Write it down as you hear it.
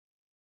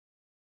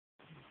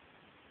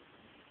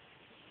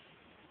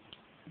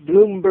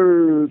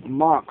Bloomberg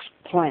MOX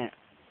plant,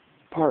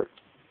 part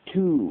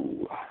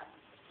 2.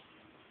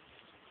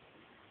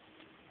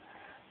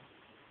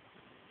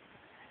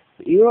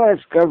 The U.S.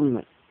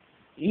 government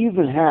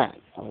even had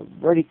a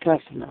ready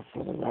customer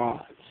for the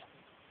rods.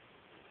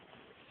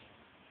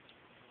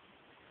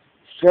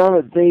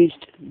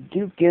 Charlotte-based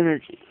Duke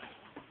Energy.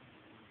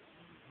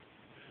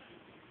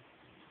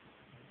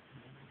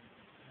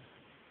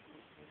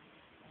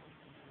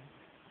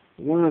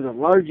 One of the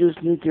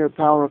largest nuclear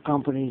power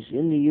companies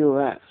in the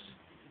U.S.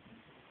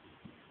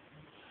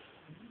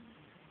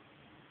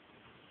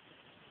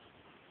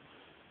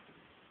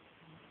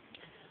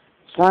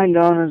 signed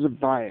on as a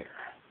buyer.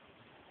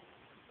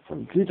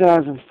 From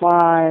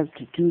 2005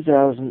 to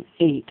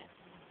 2008,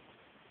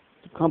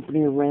 the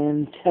company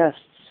ran tests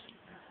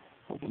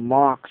of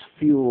MOX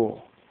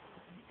fuel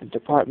the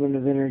Department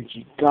of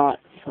Energy got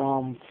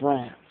from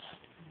France.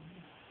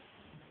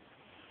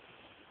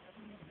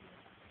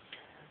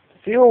 The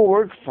fuel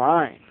worked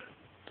fine.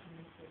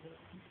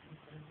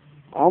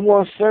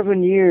 Almost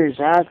 7 years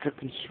after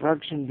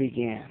construction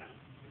began,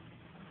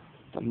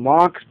 the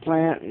MOX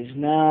plant is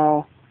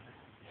now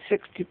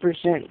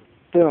 60%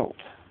 built,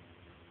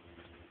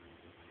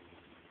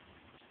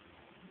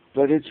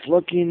 but it's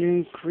looking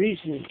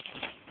increasing.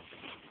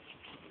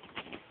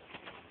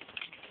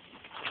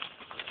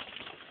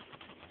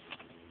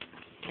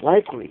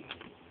 Likely,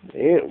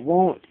 it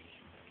won't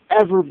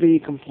ever be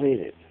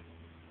completed.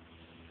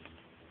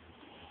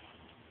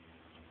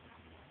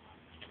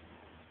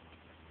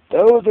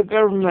 Though the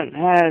government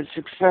has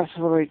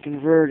successfully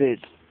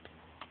converted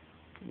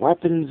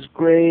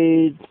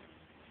weapons-grade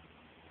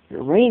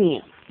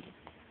uranium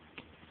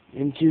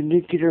into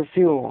nuclear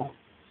fuel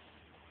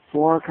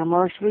for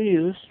commercial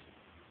use,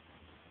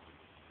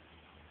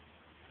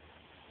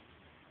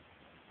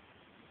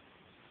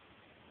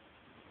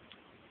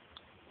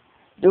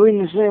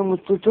 doing the same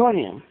with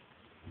plutonium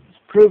is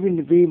proving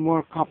to be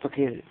more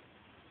complicated.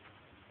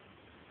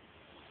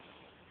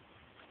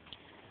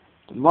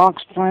 The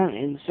MOX plant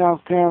in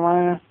South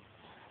Carolina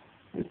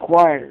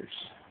requires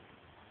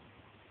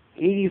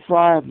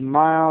 85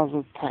 miles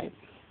of pipe,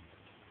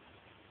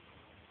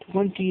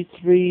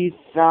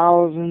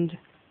 23,000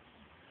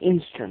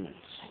 instruments,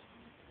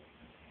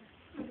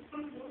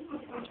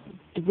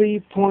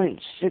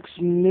 3.6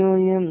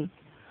 million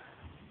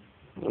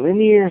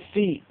linear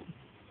feet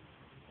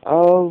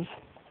of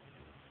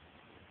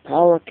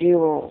power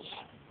cables.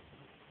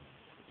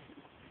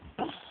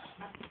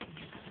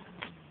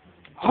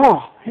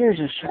 Oh, here's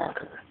a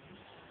shocker.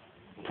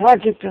 The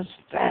project is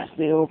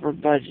vastly over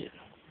budget.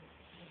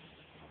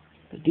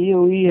 The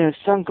DOE has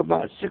sunk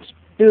about $5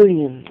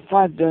 billion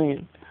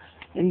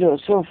into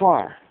it so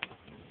far,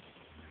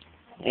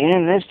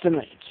 and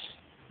estimates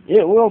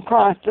it will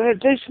cost an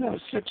additional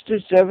 $6 to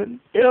 $7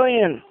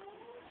 billion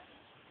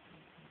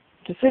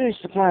to finish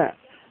the plant,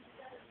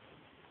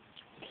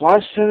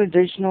 plus an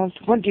additional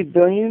 $20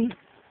 billion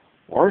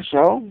or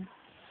so,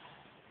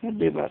 that'd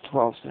be about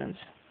 12 cents,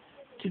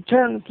 to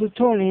turn the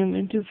plutonium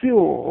into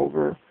fuel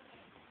over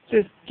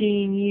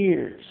 15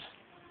 years.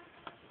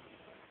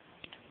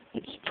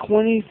 In its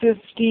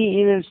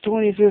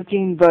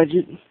 2015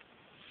 budget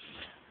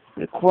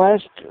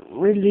request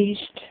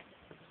released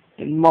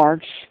in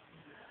March,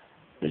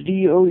 the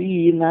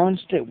DOE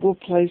announced it will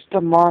place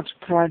the MOX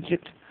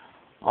project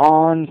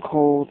on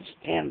cold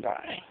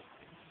standby,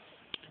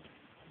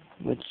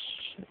 which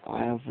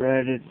I have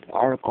read an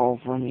article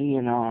from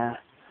E&R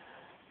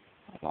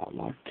about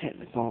more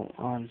technical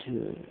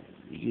onto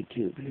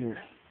YouTube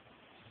here.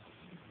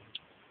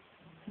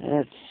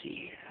 Let's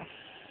see here.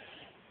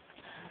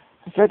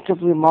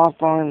 Effectively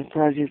mothballing the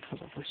project for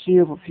the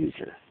foreseeable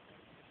future.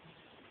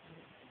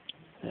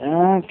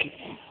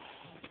 Okay.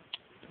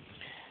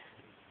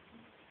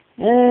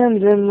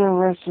 And then the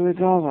rest of it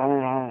goes on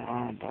and on and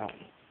on about,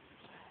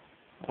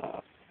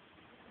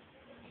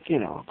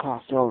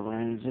 cost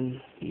overruns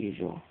and the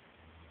usual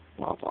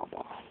blah, blah,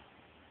 blah.